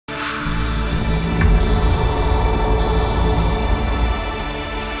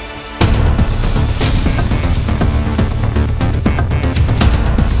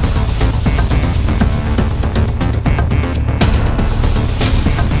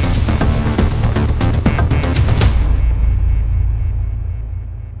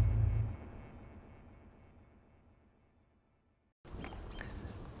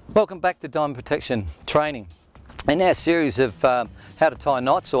Welcome back to diamond protection training. In our series of how to tie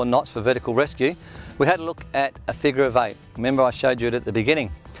knots or knots for vertical rescue, we had a look at a figure of 8. Remember, I showed you it at the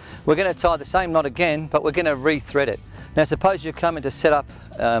beginning. We're going to tie the same knot again, but we're going to re-thread it. Now suppose you're coming to set up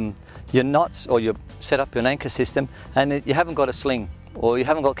your knots, or you set up an anchor system and you haven't got a sling, or you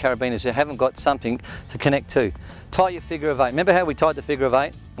haven't got carabiners, you haven't got something to connect to. Tie your figure of 8. Remember how we tied the figure of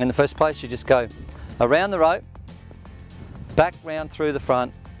 8? In the first place, you just go around the rope, back round through the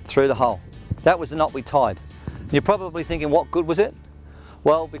front, through the hole. That was the knot we tied. You're probably thinking, what good was it?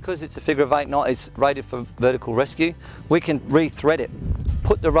 Well, because it's a figure of 8 knot, it's rated for vertical rescue, we can re-thread it.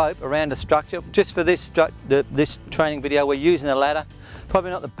 Put the rope around a structure. Just for this training video, we're using a ladder.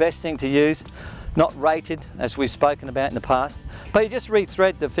 Probably not the best thing to use, not rated as we've spoken about in the past, but you just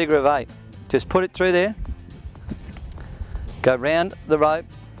re-thread the figure of 8. Just put it through there, go round the rope,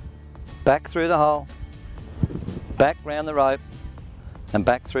 back through the hole, back round the rope, and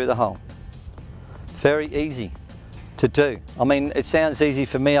back through the hole. Very easy to do. I mean, it sounds easy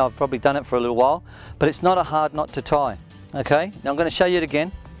for me, I've probably done it for a little while, but it's not a hard knot to tie. Okay, now I'm going to show you it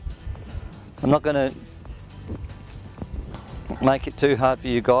again. I'm not going to make it too hard for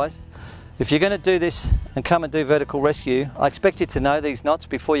you guys. If you're going to do this and come and do vertical rescue, I expect you to know these knots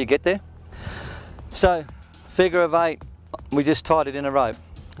before you get there. So, figure of 8, we just tied it in a rope.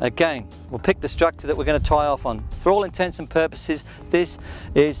 Again, we'll pick the structure that we're going to tie off on. For all intents and purposes, this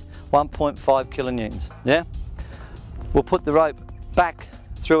is 1.5 kilonewtons. Yeah? We'll put the rope back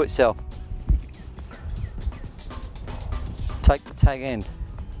through itself. Take the tag end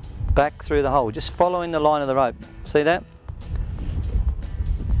back through the hole, just following the line of the rope. See that?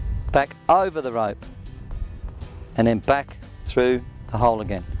 Back over the rope and then back through the hole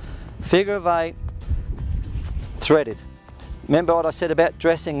again. Figure of 8, threaded. Remember what I said about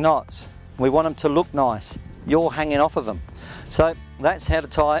dressing knots? We want them to look nice. You're hanging off of them. So that's how to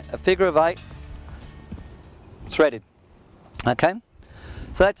tie a figure of 8 threaded. Okay,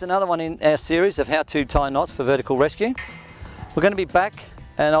 so that's another one in our series of how to tie knots for vertical rescue. We're going to be back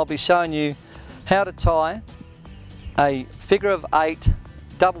and I'll be showing you how to tie a figure of 8,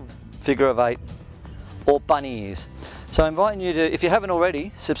 double figure of 8, or bunny ears. So I'm inviting you to, if you haven't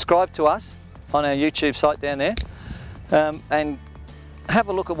already, subscribe to us on our YouTube site down there. And have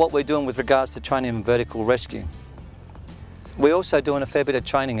a look at what we're doing with regards to training in vertical rescue. We're also doing a fair bit of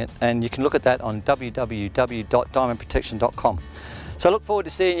training and you can look at that on www.diamondprotection.com. So I look forward to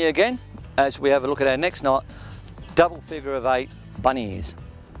seeing you again as we have a look at our next knot, double figure of 8 bunny ears.